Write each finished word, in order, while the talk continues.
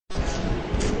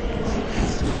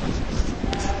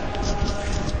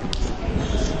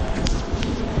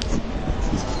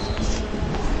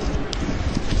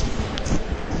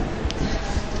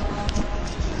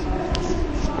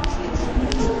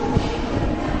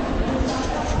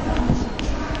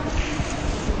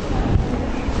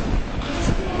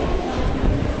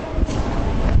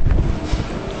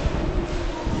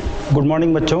Good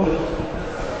morning बच्चों।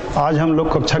 आज हम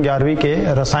लोग कक्षा 11वीं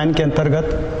के रसायन के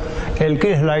अंतर्गत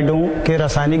एल्किल हैलाइडों के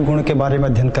रासायनिक गुण के बारे में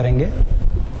अध्ययन करेंगे।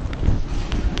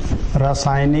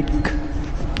 रासायनिक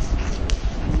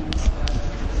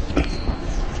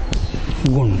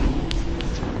गुण।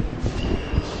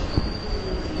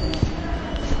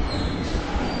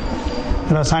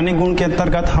 रासायनिक गुण के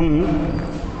अंतर्गत हम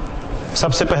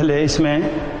सबसे पहले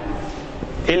इसमें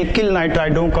एल्किल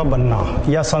नाइट्राइडों का बनना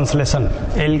या संश्लेषण,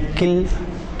 एल्किल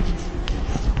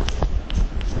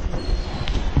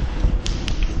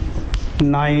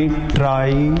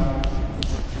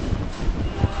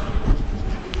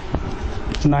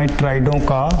नाइट्राइडों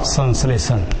का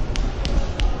संश्लेषण।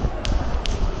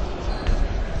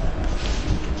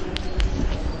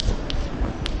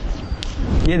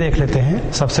 ये देख लेते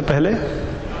हैं। सबसे पहले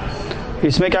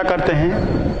इसमें क्या करते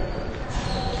हैं,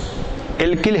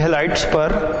 एल्किल हैलाइड्स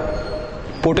पर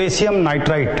पोटेशियम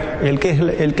नाइट्राइट,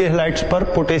 एल्किल हैलाइड्स पर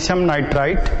पोटेशियम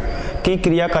नाइट्राइट की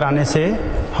क्रिया कराने से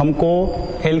हमको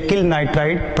एल्किल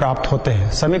नाइट्राइट प्राप्त होते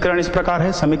हैं। समीकरण इस प्रकार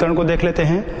है, समीकरण को देख लेते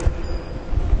हैं।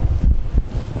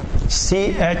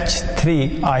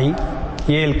 CH3I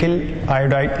ये एल्किल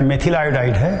आयोडाइड, मेथिल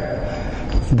आयोडाइड है,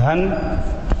 धन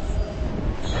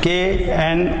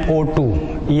KNO2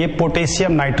 ये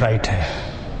पोटेशियम नाइट्राइट है,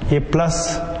 ये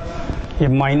प्लस ये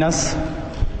माइनस,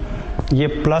 ये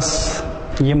प्लस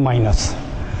ये minus,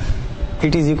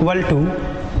 it is equal to,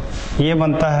 ये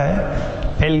बनता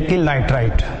है alkyl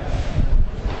nitrite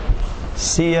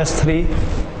CH3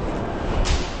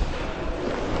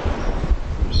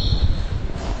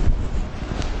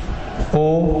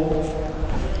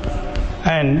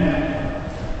 ON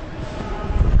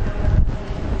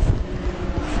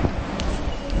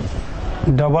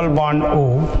double bond O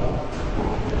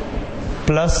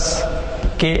plus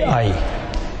KI।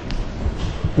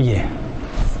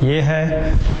 ये है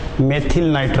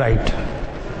मेथिल नाइट्राइट।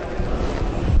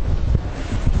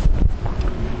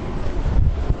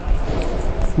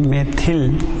 मेथिल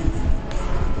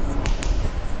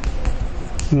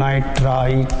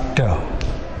नाइट्राइट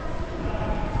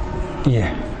ये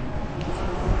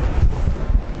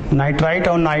नाइट्राइट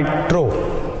और नाइट्रो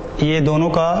ये दोनों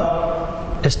का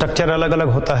स्ट्रक्चर अलग अलग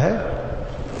होता है।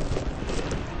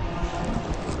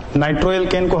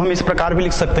 नाइट्रोएल्केन को हम इस प्रकार भी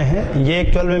लिख सकते हैं, ये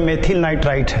एक्चुअल में मेथिल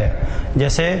नाइट्राइट है।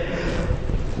 जैसे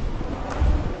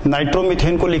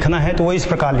नाइट्रोमीथेन को लिखना है तो वो इस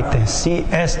प्रकार लिखते हैं,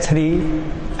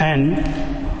 CH3N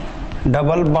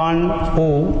डबल बॉन्ड O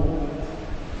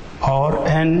और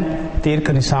N तीर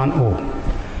का निशान O।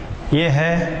 ये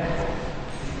है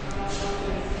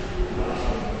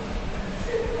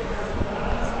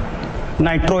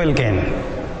नाइट्रोएल्केन।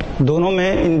 दोनों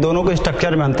में, इन दोनों के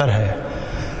स्ट्रक्चर में अंतर है।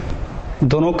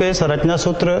 दोनों के संरचना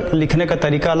सूत्र लिखने का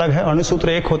तरीका अलग है। अणुसूत्र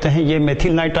एक होते हैं, ये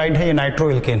मेथिल नाइट्राइड है, ये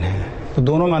नाइट्रोएल्केन है, तो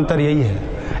दोनों में अंतर यही है।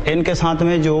 N के साथ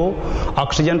में जो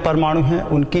ऑक्सीजन परमाणु हैं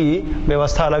उनकी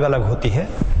व्यवस्था अलग अलग होती है।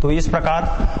 तो इस प्रकार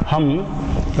हम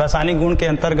रासायनिक गुण के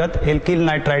अंतर्गत एल्किल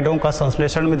नाइट्राइडों का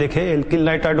संश्लेषण में देखें। एल्किल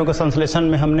नाइट्राइडों के संश्लेषण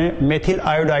में हमने मेथिल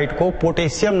आयोडाइड को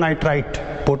पोटेशियम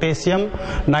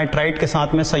नाइट्राइट के साथ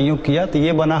में संयुक्त किया, तो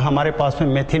ये बना हमारे पास में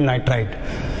मेथिल नाइट्राइट।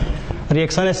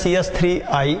 रिएक्शन है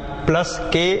CH3I plus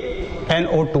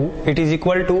KNO2, it is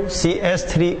equal to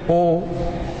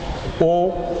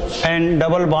CH3ON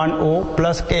double bond O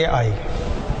plus KI।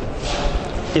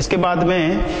 इसके बाद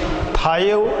में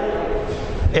थायो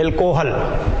एल्कोहल,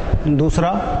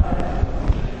 दूसरा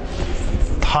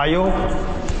थायो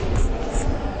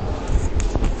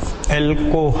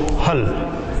एल्कोहल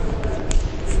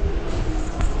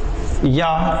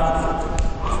या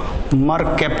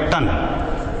मरकेप्टन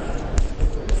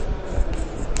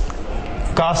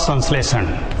का संश्लेषण।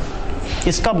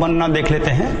 इसका बनना देख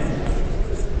लेते हैं।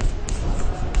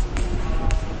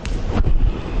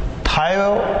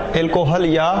 थायो एल्कोहल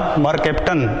या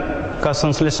मरकेप्टन का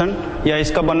संश्लेषण या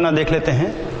इसका बनना देख लेते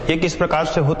हैं। ये किस प्रकार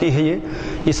से होती है ये,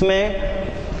 इसमें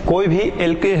कोई भी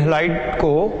एल्किल हैलाइड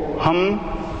को हम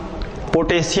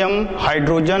पोटेशियम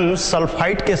हाइड्रोजन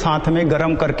सल्फाइड के साथ में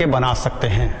गर्म करके बना सकते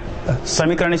हैं।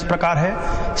 समीकरण इस प्रकार है,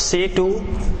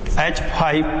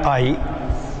 C2H5I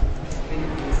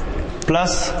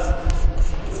प्लस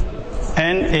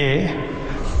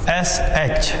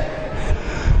NaSH।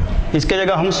 इसके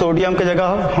जगह हम सोडियम के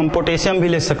जगह हम पोटेशियम भी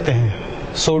ले सकते हैं,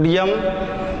 sodium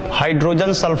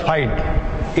hydrogen sulphide,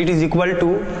 it is equal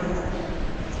to,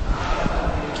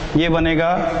 ये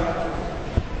बनेगा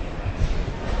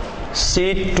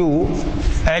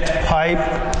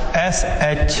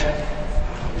C2H5SH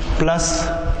प्लस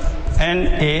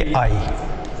NaI।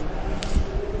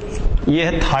 ये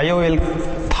है थायो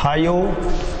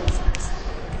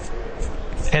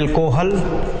एल्कोहल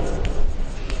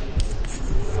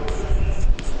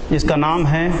इसका नाम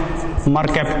है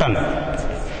मरकैप्टन,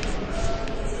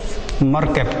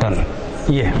 मरकैप्टन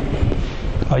ये।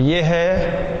 और ये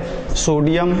है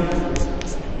सोडियम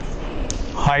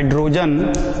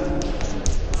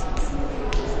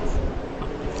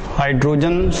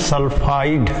हाइड्रोजन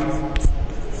सल्फाइड।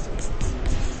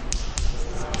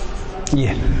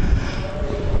 ये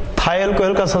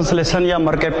थाइअल्कोहल का संश्लेषण या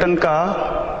मरकैप्टन का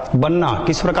बनना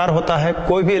किस प्रकार होता है?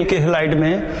 कोई भी एल्किल हैलाइड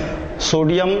में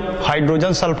सोडियम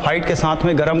हाइड्रोजन सल्फाइड के साथ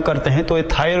में गर्म करते हैं तो ये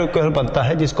थाइअल्कोहल बनता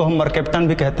है, जिसको हम मरकैप्टन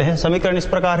भी कहते हैं। समीकरण इस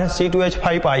प्रकार है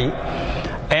C2H5I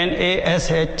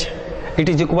NaSH it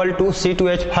is equal to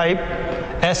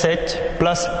C2H5SH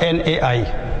plus NaI।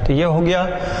 तो ये हो गया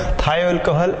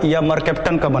थाइअल्कोहल या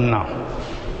मरकैप्टन का बनना।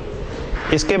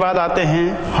 इसके बाद आते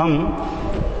हैं हम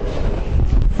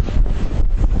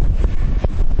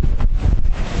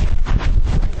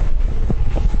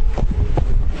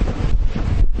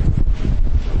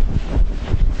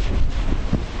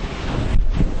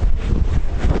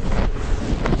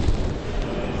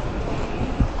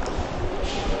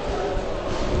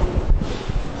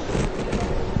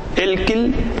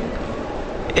एल्किल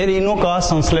एरिनो का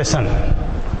संश्लेषण।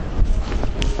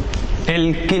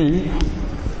 एल्किल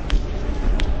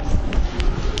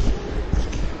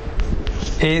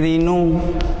एरिनो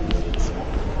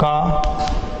का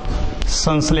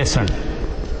संश्लेषण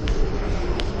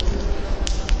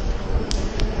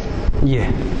ये,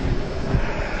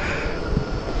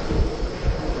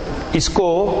 इसको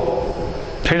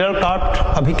फ्रीडल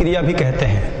क्राफ्ट अभिक्रिया भी कहते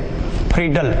हैं।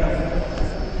 फ्रीडल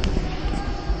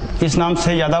इस नाम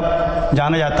से ज्यादा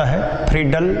जाना जाता है,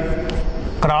 फ्रीडल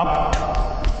क्राफ्ट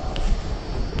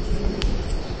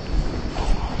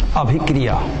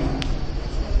अभिक्रिया।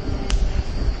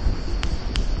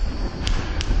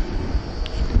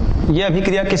 यह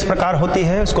अभिक्रिया किस प्रकार होती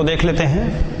है उसको देख लेते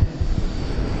हैं।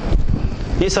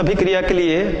 इस अभिक्रिया के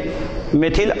लिए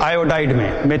मेथिल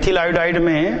आयोडाइड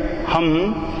में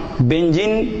हम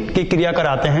बेंजीन की क्रिया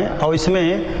कराते हैं और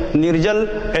इसमें निर्जल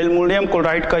एल्युमिनियम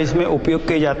क्लोराइड का इसमें उपयोग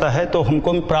किया जाता है, तो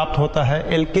हमको प्राप्त होता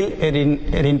है एल्किल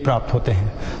एरीन प्राप्त होते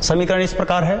हैं। समीकरण इस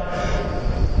प्रकार है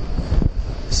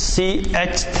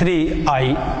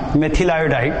CH3I methyl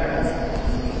iodide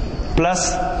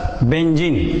plus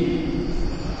benzene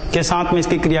के साथ में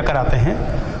इसकी क्रिया कराते हैं।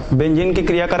 बेंजीन की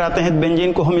क्रिया कराते हैं,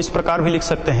 बेंजीन को हम इस प्रकार भी लिख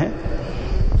सकते हैं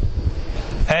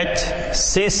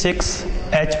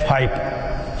HC6H5।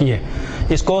 ये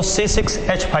इसको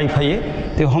C6H5 है ये,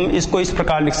 तो हम इसको इस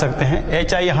प्रकार लिख सकते हैं।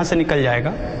 HI यहां से निकल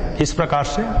जाएगा इस प्रकार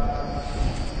से,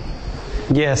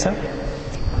 ये ऐसा।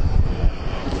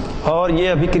 और ये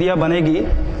अभिक्रिया बनेगी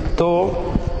तो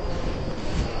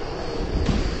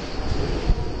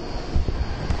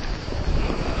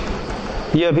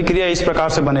ये अभिक्रिया इस प्रकार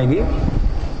से बनेगी।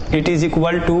 इट इज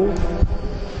इक्वल टू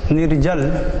निर्जल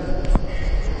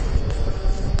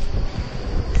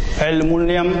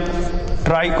एल्युमिनियम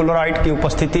ट्राइक्लोराइड की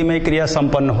उपस्थिति में क्रिया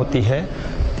संपन्न होती है।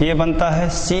 तो ये बनता है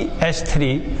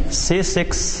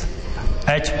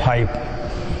CH3C6H5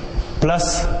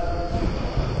 प्लस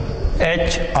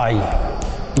HI।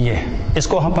 ये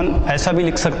इसको हम ऐसा भी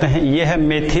लिख सकते हैं, ये है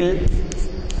मेथिल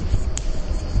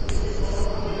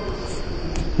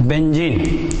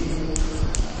बेंजीन,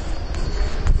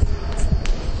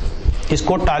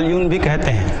 इसको टाल्यून भी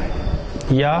कहते हैं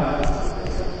या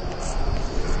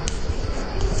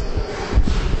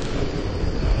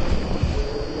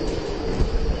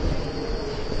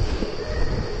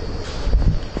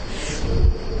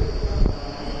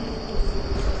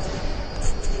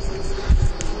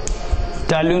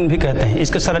टाल्यून भी कहते हैं।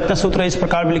 इसके संरचना सूत्र इस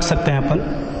प्रकार भी लिख सकते हैं अपन।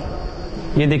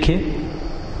 ये देखिए,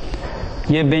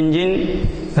 ये बेंजीन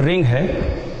रिंग है,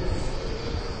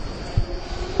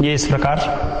 ये इस प्रकार,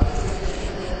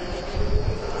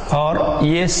 और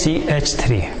ये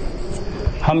CH3 है।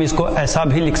 हम इसको ऐसा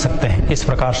भी लिख सकते हैं इस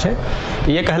प्रकार से।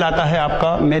 ये कहलाता है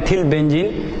आपका मेथिल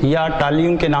बेंजीन या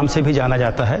टाल्यून के नाम से भी जाना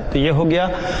जाता है। तो ये हो गया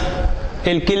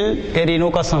एल्किल एरिनो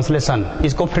का संश्लेषण।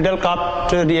 इसको फ्रीडल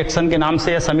क्राफ्ट रिएक्शन के नाम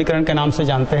से या समीकरण के नाम से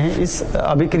जानते हैं। इस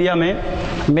अभिक्रिया में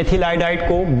मेथिल आयोडाइड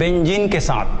को बेंजीन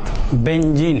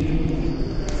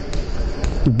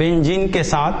के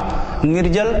साथ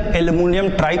निर्जल एल्युमिनियम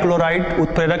ट्राइक्लोराइड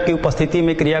उत्प्रेरक की उपस्थिति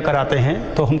में क्रिया कराते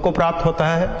हैं, तो हमको प्राप्त होता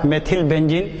है मेथिल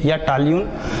बेंजीन या टाल्यून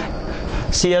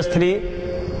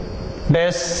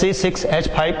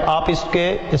CH3-C6H5। आप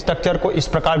इसके स्ट्रक्चर को इस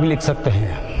प्रकार भी लिख सकते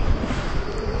हैं।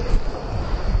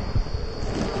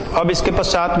 अब इसके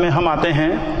पश्चात में हम आते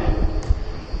हैं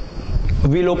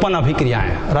विलोपन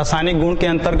अभिक्रियाएं। रासायनिक गुण के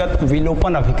अंतर्गत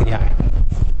विलोपन अभिक्रियाएं।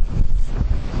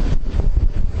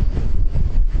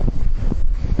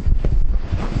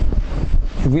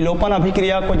 विलोपन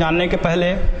अभिक्रिया को जानने के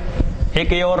पहले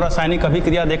एक ये और रासायनिक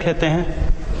अभिक्रिया देख लेते हैं,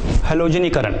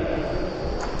 हैलोजनीकरण।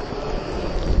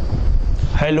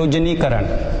 हैलोजनीकरण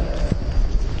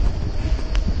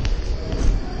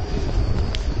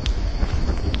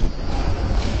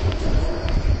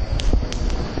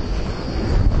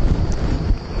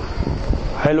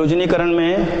हैलोजनीकरण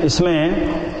में इसमें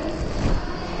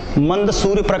मंद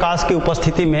सूर्य प्रकाश की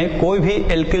उपस्थिति में कोई भी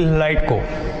एल्किल हैलाइड को,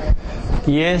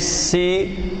 ये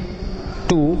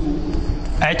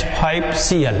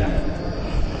C2H5Cl,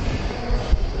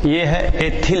 ये है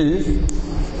एथिल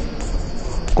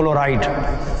क्लोराइड।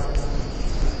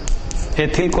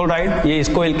 एथिल क्लोराइड, ये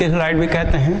इसको एल्किल हैलाइड भी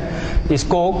कहते हैं।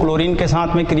 इसको क्लोरीन के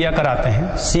साथ में क्रिया कराते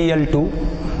हैं Cl2,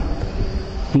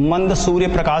 मंद सूर्य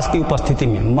प्रकाश की उपस्थिति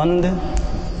में, मंद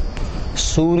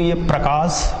सूर्य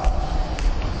प्रकाश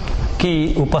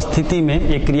की उपस्थिति में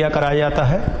ये क्रिया कराया जाता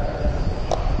है।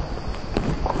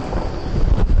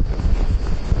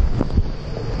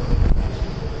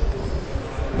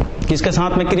 किसके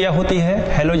साथ में क्रिया होती है?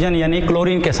 हैलोजन यानी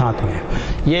क्लोरीन के साथ में।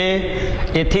 ये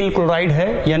एथिल क्लोराइड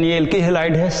है यानी एल्किल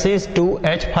हैलाइड है,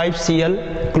 C2H5Cl,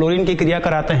 क्लोरीन की क्रिया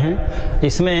कराते हैं।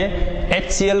 इसमें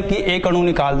HCl की एक अणु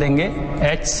निकाल देंगे,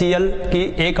 HCl की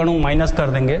एक अणु माइनस कर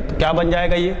देंगे, तो क्या बन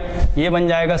जाएगा? ये बन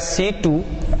जाएगा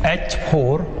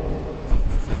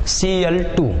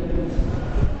C2H4Cl2,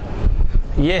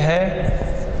 ये है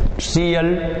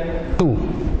Cl2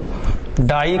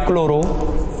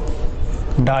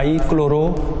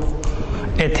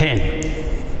 डाइक्लोरोएथेन।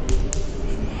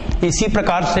 इसी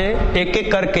प्रकार से एक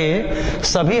एक करके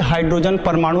सभी हाइड्रोजन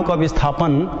परमाणु का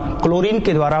विस्थापन क्लोरीन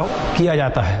के द्वारा किया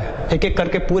जाता है। एक एक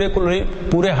करके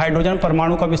पूरे हाइड्रोजन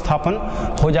परमाणु का विस्थापन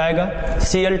हो जाएगा।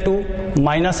 Cl2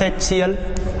 माइनस HCl,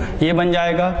 ये बन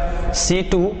जाएगा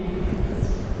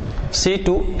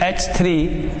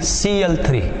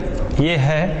C2H3Cl3, ये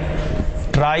है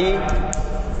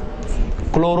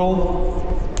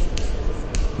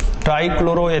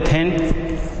ट्राइक्लोरोएथेन।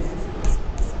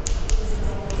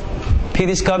 फिर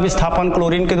इसका विस्थापन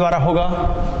क्लोरीन के द्वारा होगा,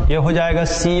 यह हो जाएगा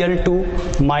Cl2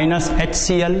 minus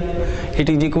HCl, it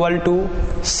is equal to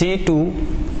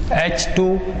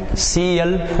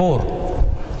C2H2Cl4,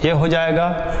 यह हो जाएगा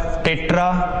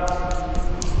टेट्रा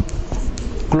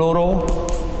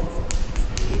क्लोरोएथेन।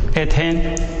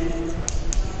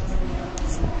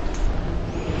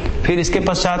 फिर इसके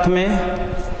पश्चात में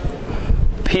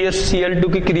फिर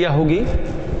Cl2 की क्रिया होगी,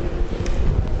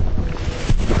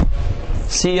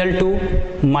 Cl2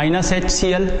 माइनस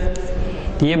HCl,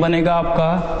 ये बनेगा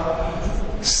आपका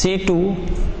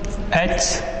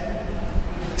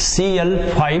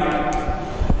C2HCl5,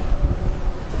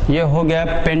 ये हो गया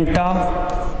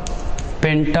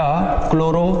पेंटा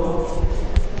क्लोरोएथेन।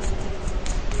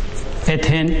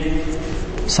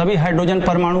 सभी हाइड्रोजन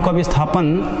परमाणु का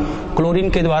विस्थापन क्लोरीन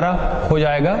के द्वारा हो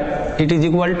जाएगा, इट इज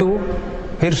इक्वल टू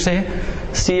फिर से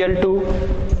Cl2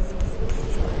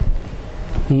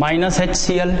 माइनस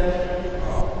HCl।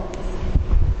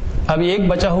 अब एक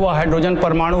बचा हुआ हाइड्रोजन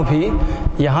परमाणु भी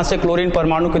यहां से क्लोरीन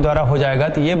परमाणु के द्वारा हो जाएगा,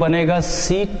 तो ये बनेगा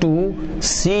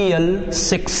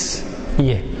C2Cl6,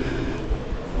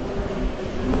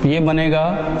 ये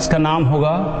बनेगा, इसका नाम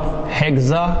होगा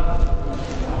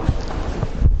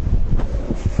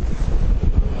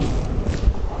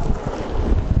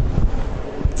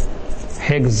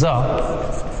हेक्सा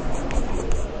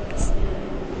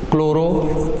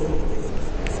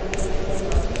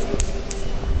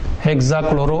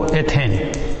क्लोरोएथेन।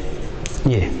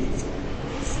 ये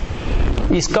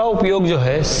इसका उपयोग जो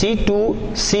है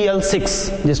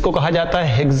C2Cl6, जिसको कहा जाता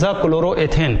है हेक्सा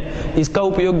क्लोरोएथेन, इसका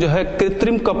उपयोग जो है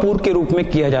कृत्रिम कपूर के रूप में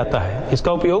किया जाता है।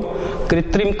 इसका उपयोग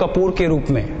कृत्रिम कपूर के रूप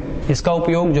में, इसका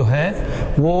उपयोग जो है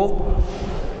वो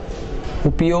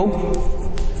उपयोग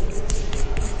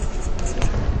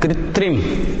कृत्रिम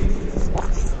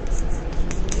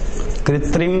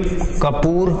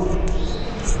कपूर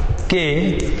के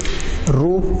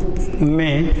रूप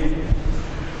में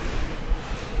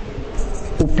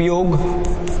उपयोग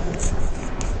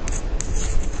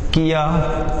किया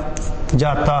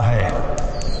जाता है।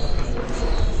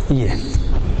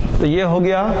 तो ये हो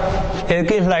गया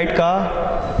एल्किल हैलाइड का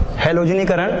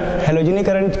हैलोजनीकरण।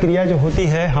 हैलोजनीकरण क्रिया जो होती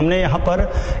है, हमने यहाँ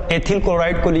पर एथिल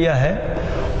क्लोराइड को लिया है,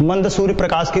 मंद सूर्य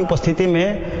प्रकाश की उपस्थिति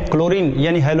में क्लोरीन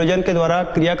यानी हैलोजन के द्वारा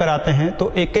क्रिया कराते हैं,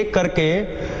 तो एक एक करके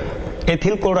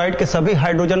एथिल क्लोराइड के सभी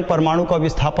हाइड्रोजन परमाणु का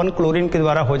विस्थापन क्लोरीन के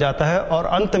द्वारा हो जाता है और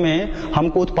अंत में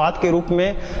हमको उत्पाद के रूप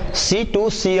में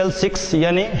C2Cl6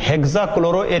 यानी हेक्सा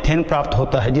क्लोरोएथेन प्राप्त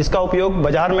होता है, जिसका उपयोग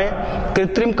बाजार में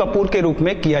कृत्रिम कपूर के रूप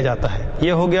में किया जाता है।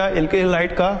 यह हो गया एल्किल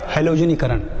हैलाइड का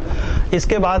हैलोजनीकरण।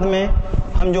 इसके बाद में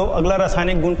हम जो अगला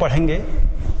रासायनिक गुण पढ़ेंगे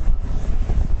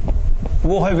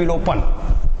वो है विलोपन।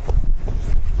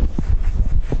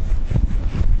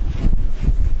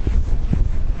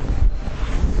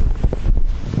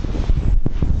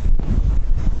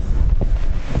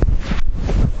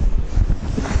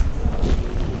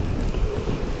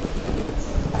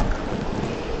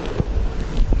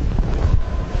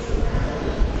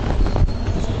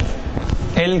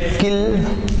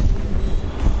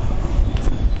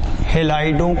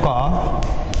 हैलाइडों का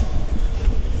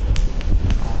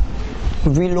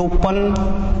विलोपन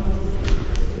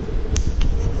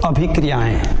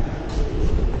अभिक्रियाएं।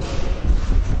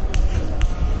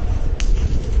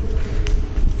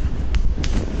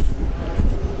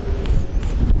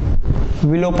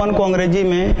 विलोपन को अंग्रेजी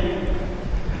में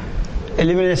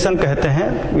एलिमिनेशन कहते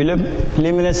हैं।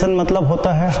 एलिमिनेशन मतलब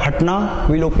होता है हटना,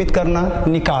 विलोपित करना,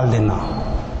 निकाल देना,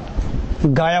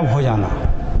 गायब हो जाना।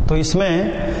 तो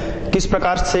इसमें किस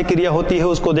प्रकार से क्रिया होती है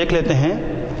उसको देख लेते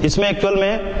हैं। इसमें एक्चुअल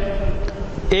में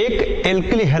एक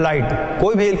एल्किल हैलाइड,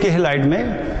 कोई भी एल्किल हैलाइड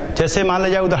में, जैसे मान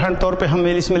लिया जाए उदाहरण तौर पे हम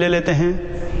इसमें ले लेते हैं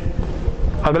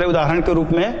अगले उदाहरण के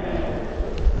रूप में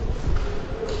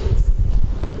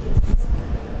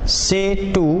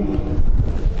C2,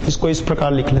 इसको इस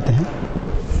प्रकार लिख लेते हैं।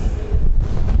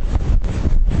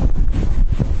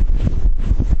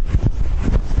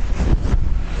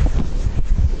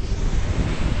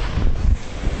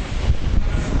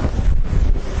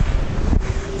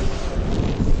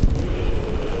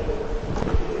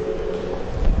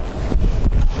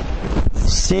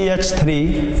 CH3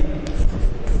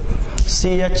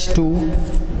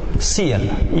 CH2Cl,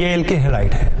 ये एल्किल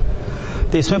हैलाइड है।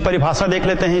 तो इसमें परिभाषा देख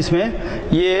लेते हैं। इसमें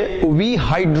ये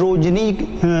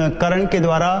विहाइड्रोजनीकरण के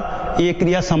द्वारा ये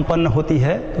क्रिया संपन्न होती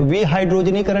है। तो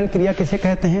विहाइड्रोजनीकरण क्रिया किसे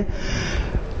कहते हैं?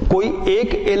 कोई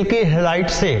एक एल्किल हैलाइड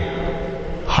से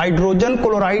हाइड्रोजन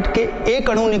क्लोराइड के एक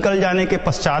अणु निकल जाने के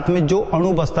पश्चात में जो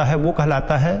अणु बचता है वो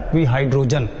कहलाता है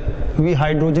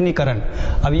विहाइड्रोजनीकरण।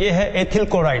 अब ये है एथिल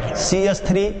क्लोराइड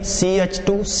CH3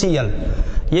 CH2Cl,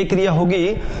 ये क्रिया होगी,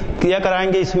 क्रिया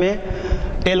कराएंगे इसमें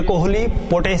एल्कोहली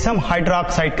पोटेशियम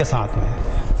हाइड्रोक्साइड के साथ में,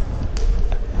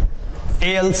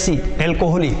 ALC,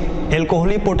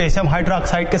 एल्कोहली पोटेशियम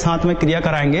हाइड्रोक्साइड के साथ में क्रिया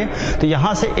कराएंगे। तो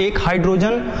यहां से एक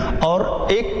हाइड्रोजन और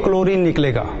एक क्लोरीन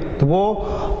निकलेगा, तो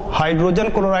वो हाइड्रोजन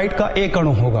क्लोराइड का एक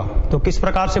अणु होगा। तो किस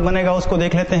प्रकार से बनेगा उसको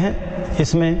देख लेते हैं।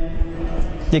 इसमें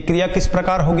ये क्रिया किस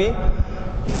प्रकार होगी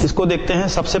इसको देखते हैं।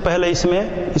 सबसे पहले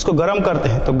इसमें इसको गर्म करते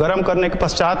हैं। तो गर्म करने के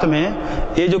पश्चात में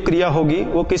ये जो क्रिया होगी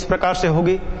वो किस प्रकार से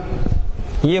होगी,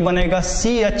 ये बनेगा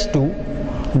CH2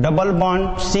 double bond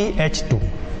CH2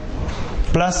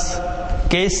 plus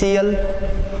KCl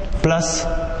plus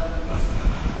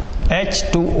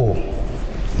H2O।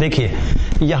 देखिए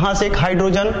यहां से एक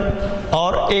हाइड्रोजन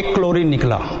और एक क्लोरीन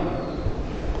निकला,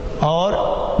 और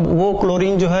वो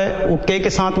क्लोरीन जो है वो K के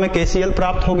साथ में KCl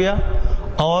प्राप्त हो गया,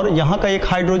 और यहां का एक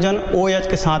हाइड्रोजन OH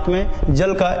के साथ में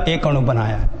जल का एक अणु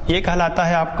बनाया। ये कहलाता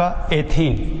है आपका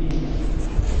एथीन।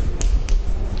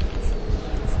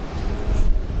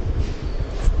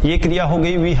 ये क्रिया हो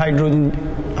गई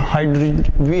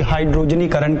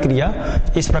विहाइड्रोजनीकरण क्रिया,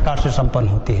 इस प्रकार से संपन्न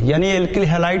होती है। यानी एल्किल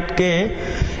हैलाइड के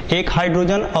एक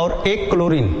हाइड्रोजन और एक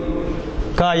क्लोरीन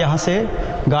का यहाँ से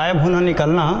गायब होना,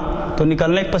 निकलना, तो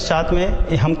निकलने के पश्चात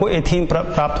में हमको एथीन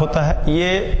प्राप्त होता है।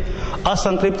 ये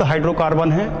असंतृप्त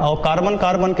हाइड्रोकार्बन है और कार्बन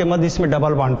कार्बन के मध्य इसमें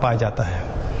डबल बॉन्ड पाया जाता है।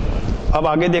 अब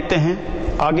आगे देखते हैं,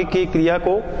 आगे की क्रिया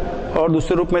को और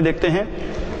दूसरे रूप में देखते हैं।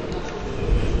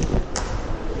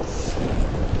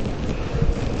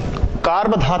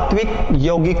 कार्बधात्विक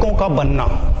यौगिकों का बनना,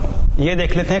 ये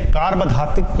देख लेते हैं।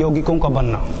 कार्बधात्विक यौगिकों का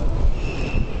बनना,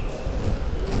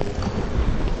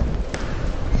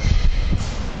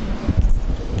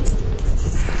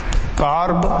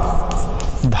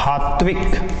 कार्बधात्विक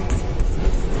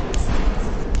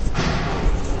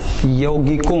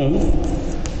यौगिकों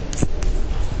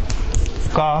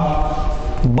का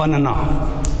बनना।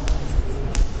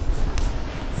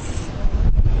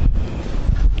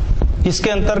 इसके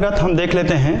अंतर्गत हम देख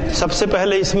लेते हैं। सबसे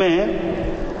पहले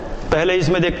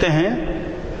इसमें देखते हैं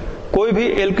कोई भी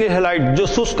एल्किल हैलाइड जो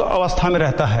शुष्क अवस्था में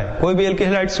रहता है, कोई भी एल्किल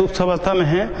हैलाइड शुष्क अवस्था में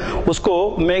है,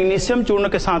 उसको मैग्नीशियम चूर्ण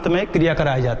के साथ में क्रिया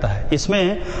कराया जाता है।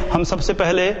 इसमें हम सबसे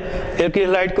पहले एल्किल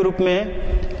हैलाइड के रूप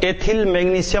में एथिल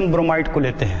मैग्नीशियम ब्रोमाइड को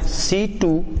लेते हैं,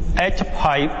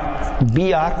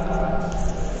 C2H5Br,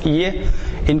 ये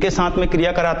इनके साथ में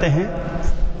क्रिया कराते हैं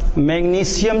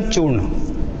मैग्नीशियम चूर्ण।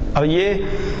 अब ये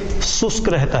शुष्क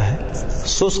रहता है,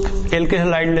 शुष्क एल्किल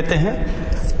हैलाइड लेते हैं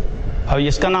और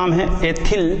इसका नाम है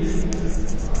एथिल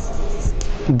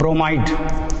ब्रोमाइड।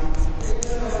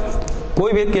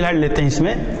 कोई भी एल्किल हैलाइड लेते हैं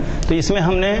इसमें, तो इसमें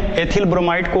हमने एथिल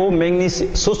ब्रोमाइड को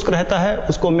शुष्क रहता है,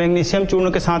 उसको मैग्नीशियम चूर्ण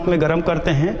के साथ में गर्म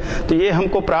करते हैं, तो ये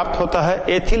हमको प्राप्त होता है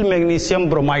एथिल मैग्नीशियम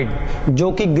ब्रोमाइड,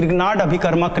 जो कि ग्रिग्नार्ड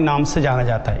अभिकर्मक नाम से जाना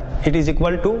जाता है। इट इज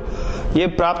इक्वल टू, ये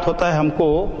प्राप्त होता है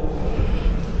हमको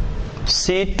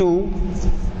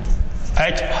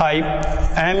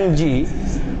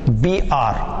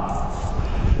C2H5MgBr,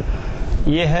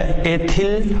 ये है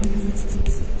एथिल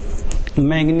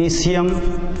मैग्नीशियम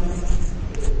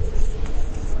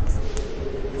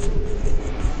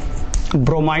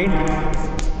ब्रोमाइड,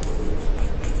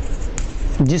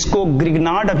 जिसको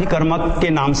ग्रिग्नार्ड अभिकर्मक के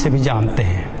नाम से भी जानते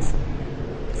हैं,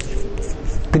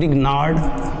 ग्रिग्नार्ड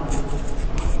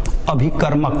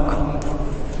अभिकर्मक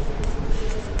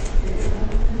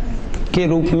के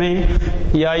रूप में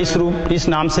या इस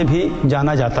नाम से भी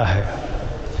जाना जाता है।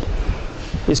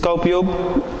 इसका उपयोग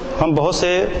हम बहुत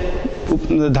से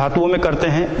धातुओं में करते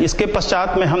हैं। इसके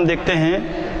पश्चात में हम देखते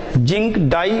हैं जिंक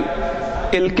डाई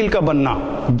एल्किल का बनना,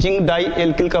 जिंक डाई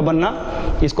एल्किल का बनना,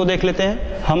 इसको देख लेते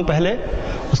हैं हम पहले,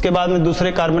 उसके बाद में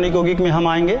दूसरे कार्बनिक यौगिक में हम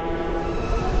आएंगे।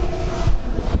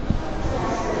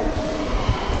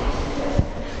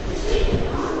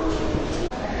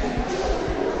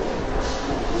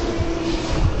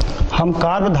 हम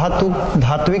कार्ब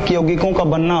धात्विक यौगिकों का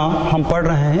बनना हम पढ़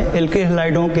रहे हैं एल्किल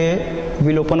हैलाइडों के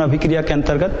विलोपन अभिक्रिया के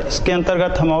अंतर्गत। इसके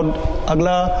अंतर्गत हम और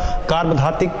अगला कार्ब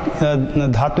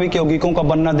धात्विक यौगिकों का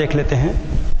बनना देख लेते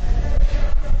हैं।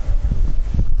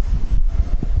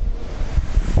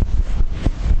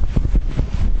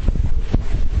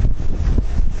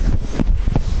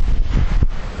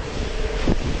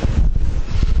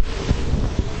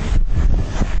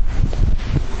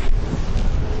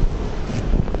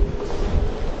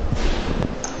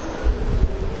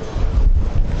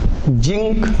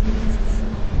 जिंक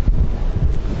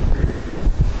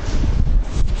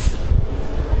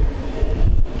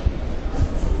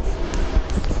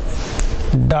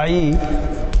डाई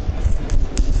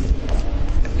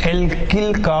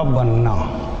एल्किल का बनना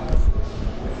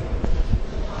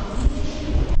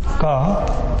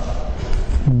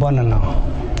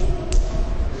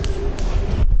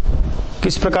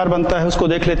किस प्रकार बनता है उसको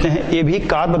देख लेते हैं। ये भी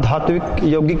कार्ब धात्विक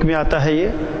यौगिक में आता है।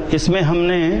 ये इसमें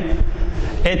हमने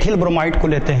एथिल ब्रोमाइड को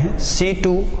लेते हैं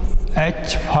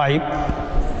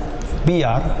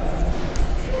C2H5Br,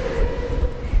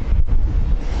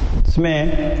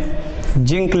 इसमें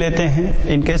जिंक लेते हैं,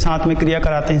 इनके साथ में क्रिया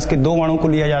कराते हैं, इसके दो अणु को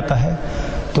लिया जाता है,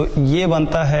 तो ये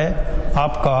बनता है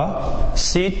आपका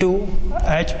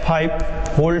C2H5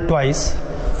 whole twice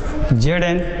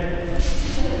Zn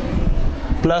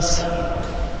plus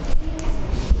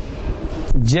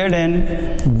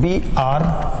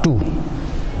ZnBr2।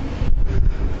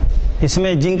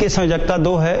 इसमें जिंक की संयोजकता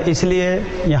 2 है, इसलिए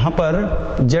यहाँ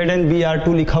पर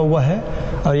ZnBr2 लिखा हुआ है,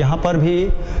 और यहाँ पर भी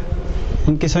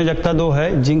इनकी संयोजकता 2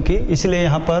 है जिंक की, इसलिए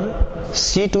यहाँ पर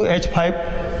C2H5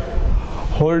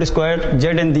 होल्ड स्क्वायर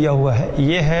Zn दिया हुआ है।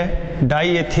 ये है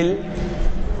डाई एथिल,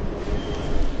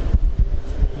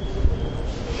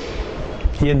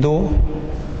 ये दो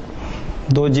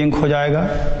जिंक हो जाएगा,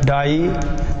 डाई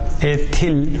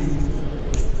एथिल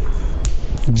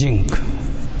जिंक।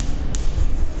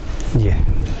 ये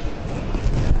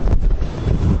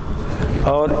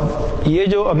और ये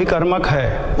जो अभिकर्मक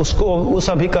है उस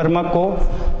अभिकर्मक को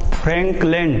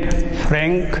फ्रैंकलैंड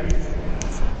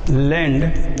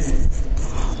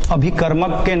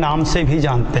अभिकर्मक के नाम से भी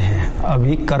जानते हैं,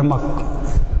 अभिकर्मक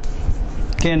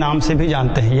के नाम से भी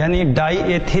जानते हैं। यानी डाई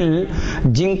एथिल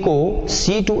जिंक को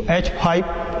C2H5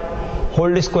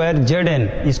 होल्ड स्क्वायर Zn,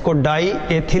 इसको डाई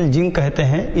एथिल जिंक कहते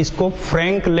हैं, इसको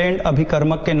फ्रैंकलैंड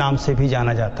अभिकर्मक के नाम से भी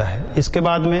जाना जाता है। इसके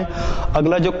बाद में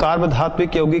अगला जो कार्ब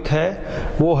धात्विक यौगिक है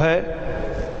वो है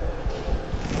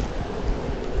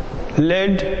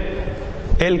लेड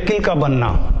एल्किल का बनना।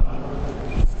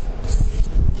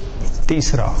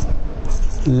 तीसरा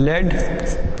लेड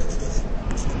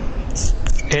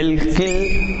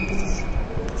एल्किल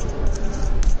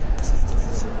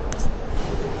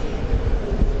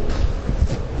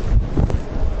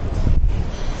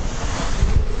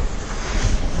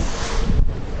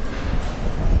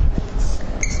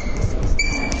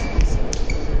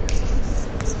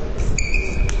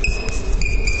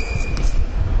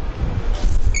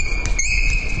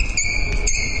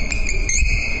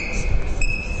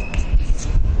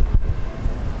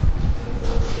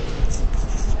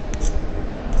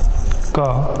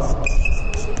का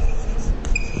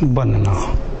बनना।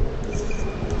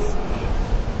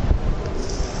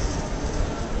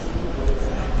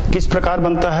 किस प्रकार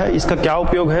बनता है, इसका क्या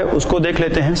उपयोग है उसको देख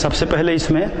लेते हैं। सबसे पहले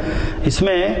इसमें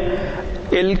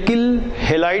एल्किल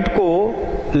हैलाइड को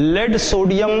लेड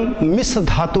सोडियम मिश्र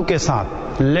धातु के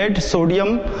साथ, लेड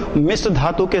सोडियम मिश्र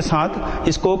धातु के साथ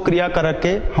इसको क्रिया करके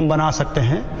हम बना सकते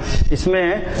हैं।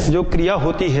 इसमें जो क्रिया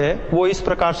होती है वो इस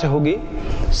प्रकार से होगी,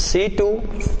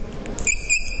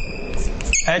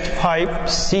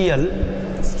 C2H5Cl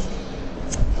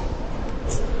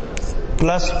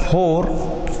प्लस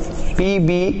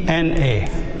 4PbNa,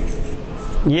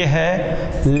 ये है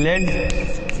लेड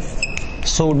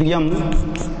सोडियम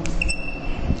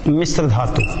मिश्र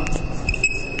धातु।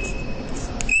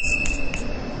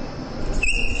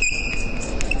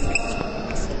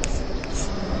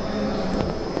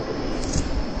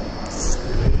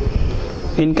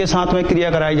 इनके साथ में क्रिया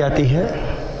कराई जाती है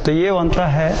तो ये बनता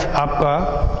है आपका,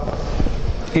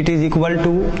 it is equal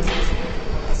to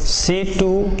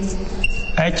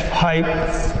C2H5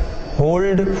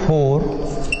 hold 4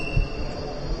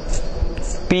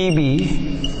 Pb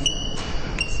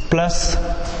plus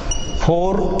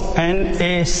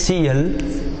 4NaCl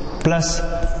plus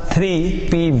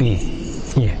 3Pb।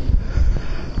 ये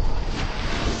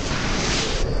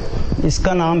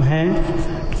इसका नाम है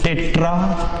टेट्रा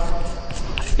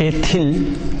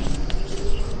एथिल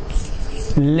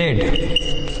लेड।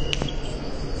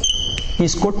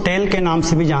 इसको टेल के नाम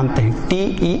से भी जानते हैं,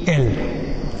 TEL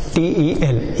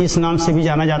इस नाम से भी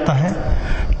जाना जाता है।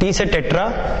 T से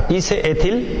टेट्रा, E से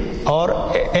एथिल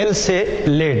और L से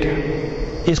लेड।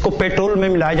 इसको पेट्रोल में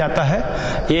मिलाया जाता है।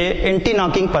 ये एंटी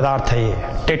नॉकिंग पदार्थ है। ये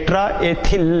टेट्रा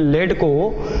एथिल लेड को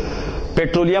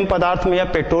पेट्रोलियम पदार्थ में या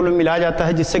पेट्रोल में मिलाया जाता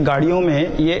है, जिससे गाड़ियों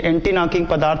में ये एंटी नॉकिंग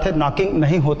पदार्थ है, नॉकिंग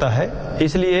नहीं होता है,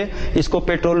 इसलिए इसको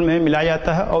पेट्रोल में मिलाया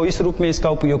जाता है और इस रूप में इसका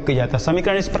उपयोग किया जाता है।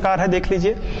 समीकरण इस प्रकार है, देख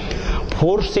लीजिए।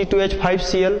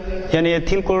 4C2H5Cl यानी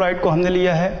एथिल क्लोराइड को हमने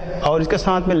लिया है और इसके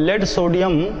साथ में लेड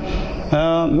सोडियम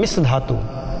मिश्र धातु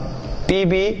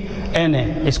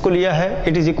PbNa इसको लिया है।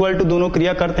 इट इज इक्वल टू, दोनों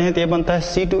क्रिया करते हैं तो ये बनता है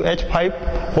C2H5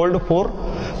 hold 4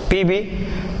 Pb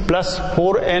plus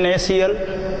 4NaCl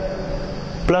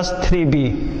plus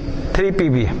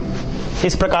 3Pb।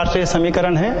 इस प्रकार से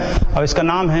समीकरण है और इसका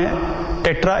नाम है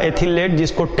टेट्रा एथिल लेड,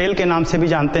 जिसको टेल के नाम से भी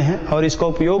जानते हैं और इसका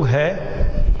उपयोग है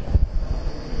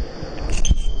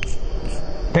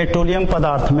पेट्रोलियम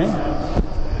पदार्थ में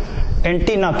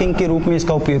एंटी नॉकिंग के रूप में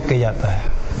इसका उपयोग किया जाता है।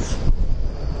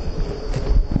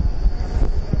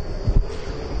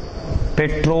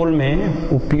 पेट्रोल में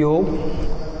उपयोग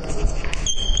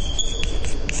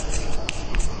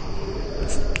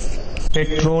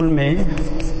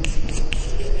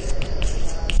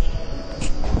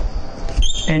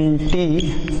एंटी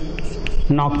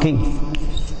नॉकिंग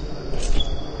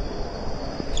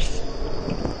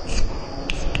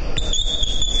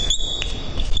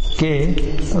के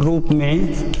रूप में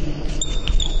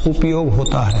उपयोग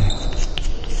होता है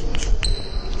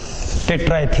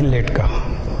टेट्राएथिलेट का।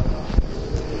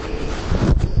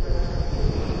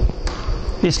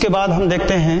 इसके बाद हम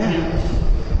देखते हैं,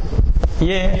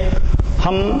 ये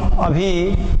हम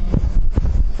अभी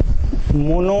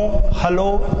मोनो हलो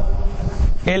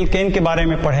एल्केन के बारे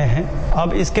में पढ़े हैं।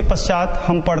 अब इसके पश्चात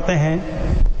हम पढ़ते हैं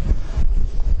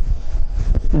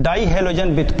डाई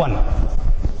हेलोजन व्युत्पन्न।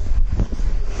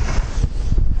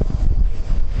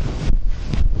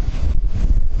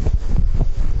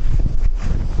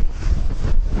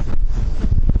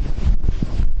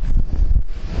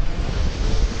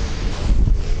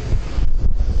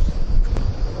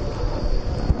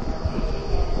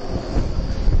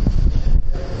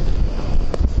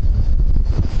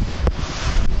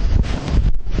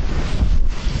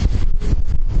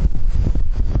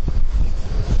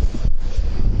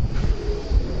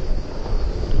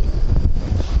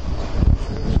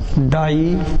 डाई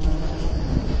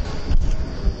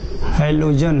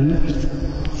हेलोजन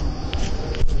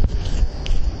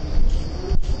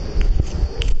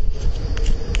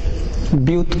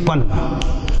व्युत्पन्न।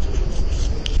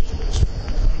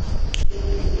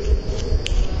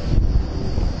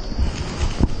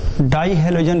 डाई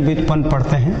हेलोजन व्युत्पन्न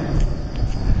पढ़ते हैं,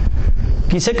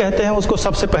 किसे कहते हैं उसको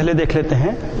सबसे पहले देख लेते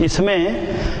हैं। इसमें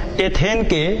एथेन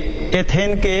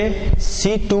के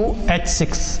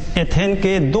C2H6 एथेन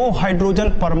के 2 हाइड्रोजन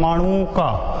परमाणुओं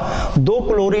का 2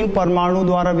 क्लोरीन परमाणु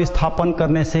द्वारा विस्थापन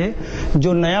करने से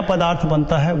जो नया पदार्थ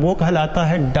बनता है वो कहलाता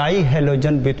है डाई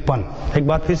हेलोजन व्युत्पन्न। एक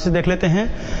बार फिर से देख लेते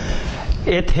हैं।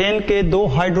 एथेन के 2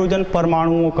 हाइड्रोजन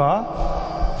परमाणुओं का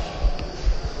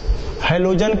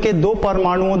हेलोजन के 2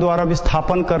 परमाणुओं द्वारा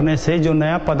विस्थापन करने से जो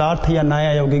नया पदार्थ या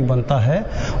नया यौगिक बनता है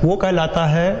वो कहलाता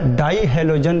है डाई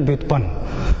हेलोजन व्युत्पन्न।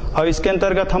 और इसके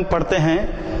अंतर्गत हम पढ़ते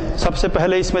हैं, सबसे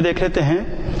पहले इसमें देख लेते हैं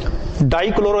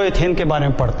डाइक्लोरोएथेन के बारे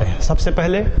में पढ़ते हैं। सबसे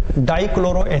पहले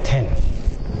डाइक्लोरोएथेन,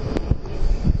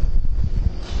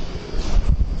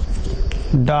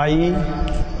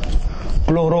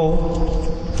 डाइक्लोरोएथेन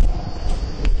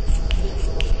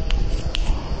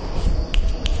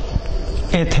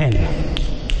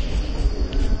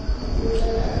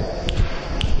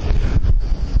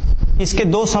इसके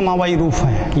 2 समवायी रूप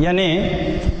हैं, यानी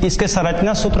इसके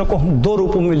संरचना सूत्र को हम 2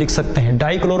 रूपों में लिख सकते हैं।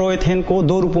 डाइक्लोरोएथेन को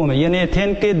 2 रूपों में, यानी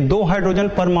एथेन के 2 हाइड्रोजन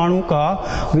परमाणु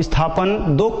का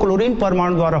विस्थापन 2 क्लोरीन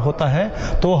परमाणु द्वारा होता है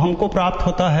तो हमको प्राप्त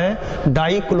होता है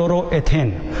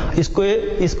डाइक्लोरोएथेन।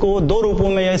 इसको 2 रूपों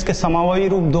में, या इसके समवायी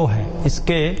रूप 2 हैं,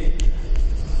 इसके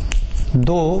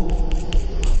 2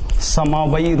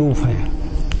 समवायी रूप हैं।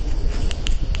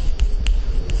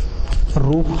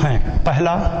 रूप हैं।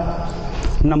 पहला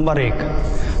नंबर 1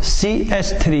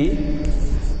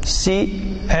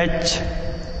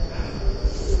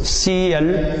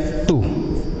 CH3CHCl2,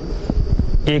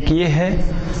 एक ये है।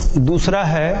 दूसरा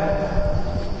है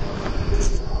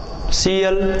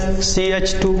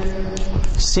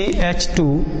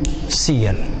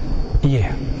ClCH2CH2Cl, ये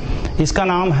इसका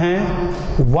नाम है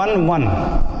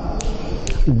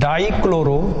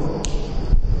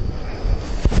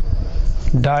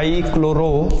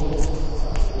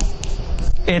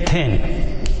 1,1-डाइक्लोरोएथेन।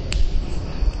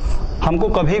 हमको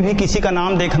कभी भी किसी का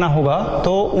नाम देखना होगा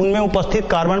तो उनमें उपस्थित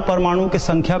कार्बन परमाणु की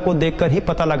संख्या को देखकर ही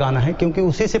पता लगाना है, क्योंकि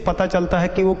उसी से पता चलता है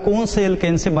कि वो कौन से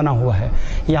एल्केन से बना हुआ है।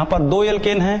 यहाँ पर 2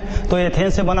 एल्केन हैं तो एथेन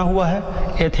से बना हुआ है।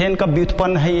 एथेन का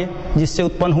व्युत्पन्न है ये, जिससे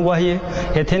उत्पन्न हुआ है ये।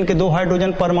 एथेन के 2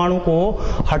 हाइड्रोजन परमाणु को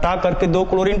हटा करके 2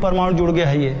 क्लोरीन परमाणु जुड़ गया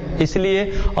है ये,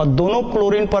 इसलिए। और दोनों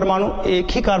क्लोरीन परमाणु एक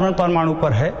ही कार्बन परमाणु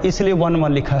पर है, इसलिए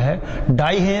 1,1 लिखा है।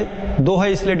 डाई है 2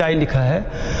 है, इसलिए डाई लिखा है।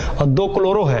 और 2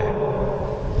 क्लोरो है,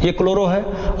 ये क्लोरो है।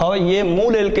 और ये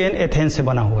मूल एल्केन एथेन से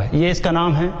बना हुआ है, ये इसका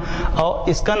नाम है। और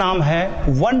इसका नाम है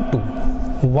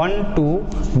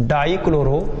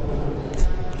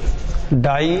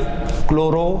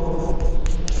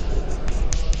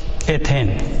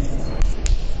 1,2-डाइक्लोरोएथेन।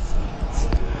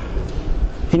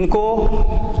 इनको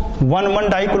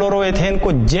 1,1-डाइक्लोरोएथेन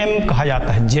को जेम कहा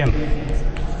जाता है, जेम।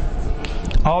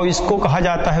 और इसको कहा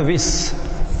जाता है विष।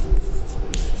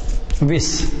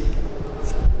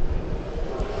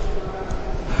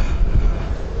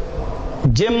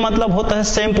 जेम मतलब होता है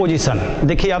सेम पोजीशन।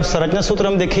 देखिए आप संरचना सूत्र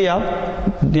में देखिए,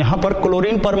 आप यहाँ पर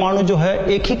क्लोरीन परमाणु जो है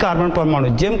एक ही कार्बन परमाणु,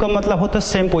 जेम का मतलब होता है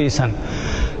सेम पोजीशन।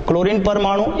 क्लोरीन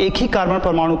परमाणु एक ही कार्बन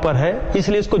परमाणु पर है,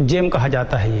 इसलिए इसको जेम कहा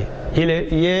जाता है।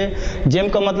 ये जेम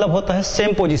का मतलब होता है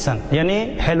सेम पोजीशन,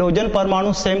 यानी हेलोजन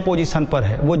परमाणु सेम पोजीशन पर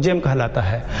है, वो जेम कहलाता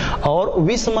है। और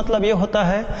विष मतलब ये होता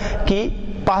है कि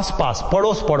पास पास,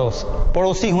 पड़ोस पड़ोस,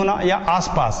 पड़ोसी होना या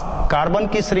आसपास। कार्बन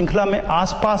की श्रृंखला में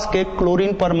आसपास के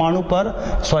क्लोरीन परमाणु पर,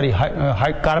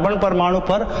 कार्बन परमाणु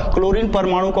पर क्लोरीन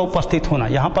परमाणु का उपस्थित होना।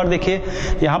 यहाँ पर देखिए,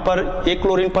 यहाँ पर एक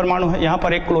क्लोरीन परमाणु है, यहाँ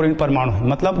पर एक क्लोरीन परमाणु है,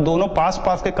 मतलब दोनों पास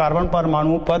पास के कार्बन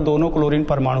परमाणु पर दोनों क्लोरीन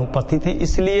परमाणु उपस्थित हैं,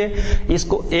 इसलिए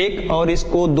इसको 1 और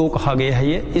इसको 2 कहा गया है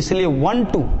ये। इसलिए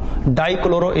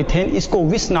 1,2-डाइक्लोरोएथेन, इसको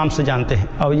विष नाम से जानते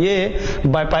हैं। और ये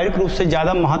व्यापारिक रूप से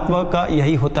ज्यादा महत्व का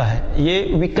यही होता है। ये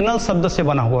विकनल शब्द से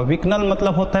बना हुआ, विकनल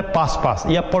मतलब होता है पास पास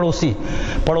या पड़ोसी।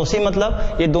 पड़ोसी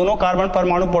मतलब ये दोनों कार्बन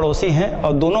परमाणु पड़ोसी हैं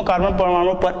और दोनों कार्बन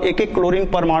परमाणु पर एक एक क्लोरीन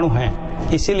परमाणु हैं,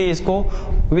 इसीलिए इसको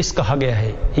विष कहा गया है।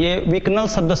 ये विकनल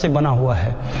शब्द से बना हुआ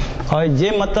है। और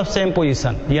ये मतलब सेम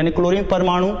पोजीशन, यानी क्लोरीन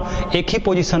परमाणु एक ही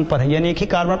पोजीशन पर है, यानी एक ही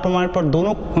कार्बन परमाणु पर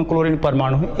दोनों क्लोरीन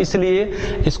परमाणु हैं, इसलिए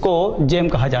इसको जेम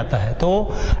कहा जाता है।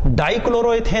 तो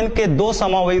डाइक्लोरोएथेन के 2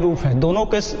 समावयी रूप हैं, दोनों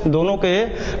के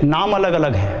नाम अलग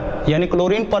अलग हैं, यानी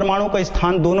क्लोरीन परमाणु का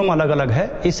स्थान दोनों में अलग अलग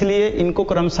है, इसलिए इनको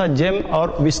क्रमशः जेम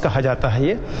और विष कहा जाता है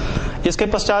ये। इसके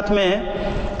पश्चात में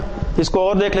इसको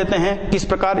और देख लेते हैं किस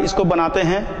प्रकार इसको बनाते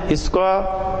हैं। इसका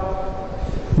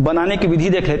बनाने की विधि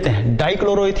देख लेते हैं।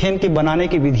 डाइक्लोरोएथेन की बनाने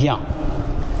की विधियां,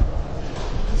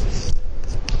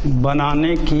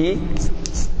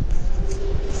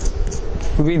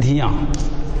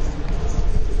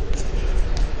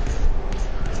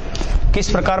 किस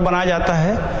प्रकार बनाया जाता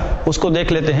है उसको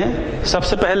देख लेते हैं।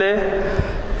 सबसे पहले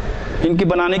इनकी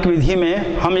बनाने की विधि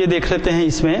में हम ये देख लेते हैं,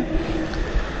 इसमें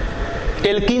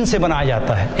एल्कीन से बनाया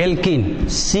जाता है। Alkene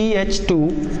CH2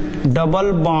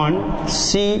 double bond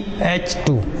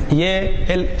CH2,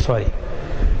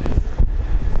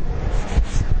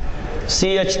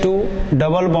 CH2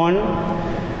 double bond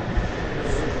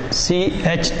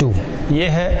CH2, ये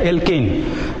है एल्कीन।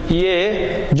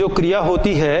 ये जो क्रिया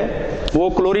होती है वो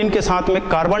क्लोरीन के साथ में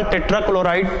कार्बन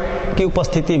टेट्राक्लोराइड की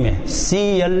उपस्थिति में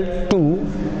Cl2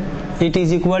 it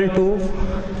is equal to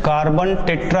carbon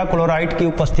tetrachloride की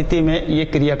उपस्थिति में ये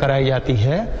क्रिया कराई जाती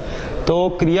है। तो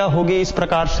क्रिया होगी इस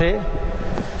प्रकार से,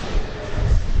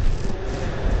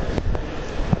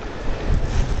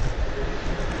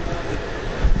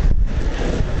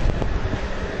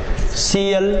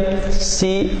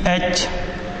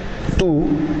 ClCH2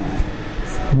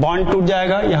 बॉन्ड टूट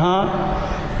जाएगा,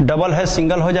 यहाँ डबल है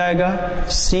सिंगल हो जाएगा,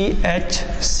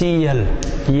 CHCl,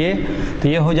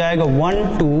 ये हो जाएगा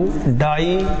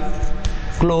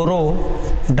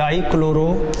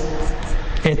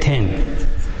 1,2-डाइक्लोरोएथेन।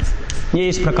 ये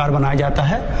इस प्रकार बनाया जाता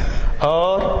है।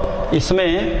 और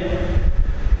इसमें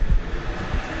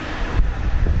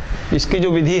इसकी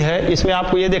जो विधि है, इसमें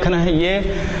आपको ये देखना है,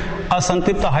 ये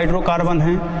असंतृप्त हाइड्रोकार्बन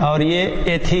है और ये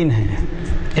एथीन है,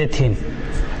 एथीन।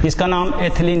 इसका नाम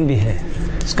एथिलीन भी है,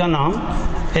 इसका नाम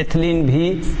एथिलीन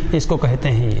भी इसको कहते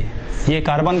हैं। ये ये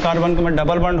कार्बन कार्बन में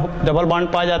डबल बॉन्ड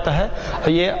पाया जाता है और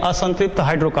ये असंतृप्त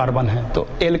हाइड्रोकार्बन है। तो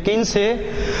एल्कीन से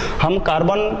हम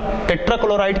कार्बन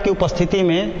टेट्राक्लोराइड की उपस्थिति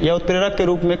में या उत्प्रेरक के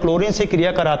रूप में क्लोरीन से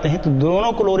क्रिया कराते हैं, तो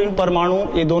दोनों क्लोरीन परमाणु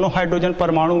ये दोनों हाइड्रोजन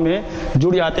परमाणु में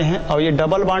जुड़ जाते हैं और ये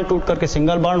डबल बॉन्ड टूट करके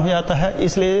सिंगल बॉन्ड हो जाता है।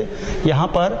 इसलिए यहाँ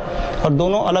पर और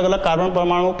दोनों अलग अलग कार्बन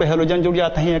परमाणु पे हेलोजन जुड़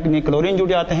जाते हैं या क्लोरीन जुड़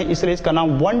जाते हैं, इसलिए इसका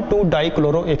नाम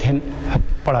 1,2-डाइक्लोरोएथेन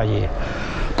पड़ा। ये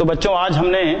तो बच्चों आज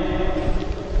हमने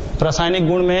रासायनिक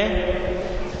गुण में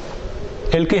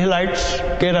एल्किल हैलाइड्स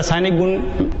के रासायनिक गुण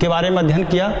के बारे में अध्ययन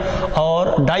किया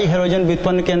और डाई हेलोजन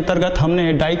व्युत्पन्न के अंतर्गत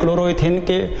हमने डाइक्लोरोएथेन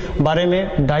के बारे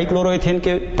में, डाइक्लोरोएथेन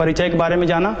के परिचय के बारे में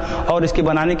जाना और इसके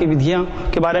बनाने की विधियां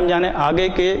के बारे में जाने। आगे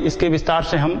के इसके विस्तार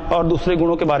से हम और दूसरे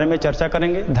गुणों के बारे में चर्चा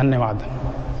करेंगे। धन्यवाद।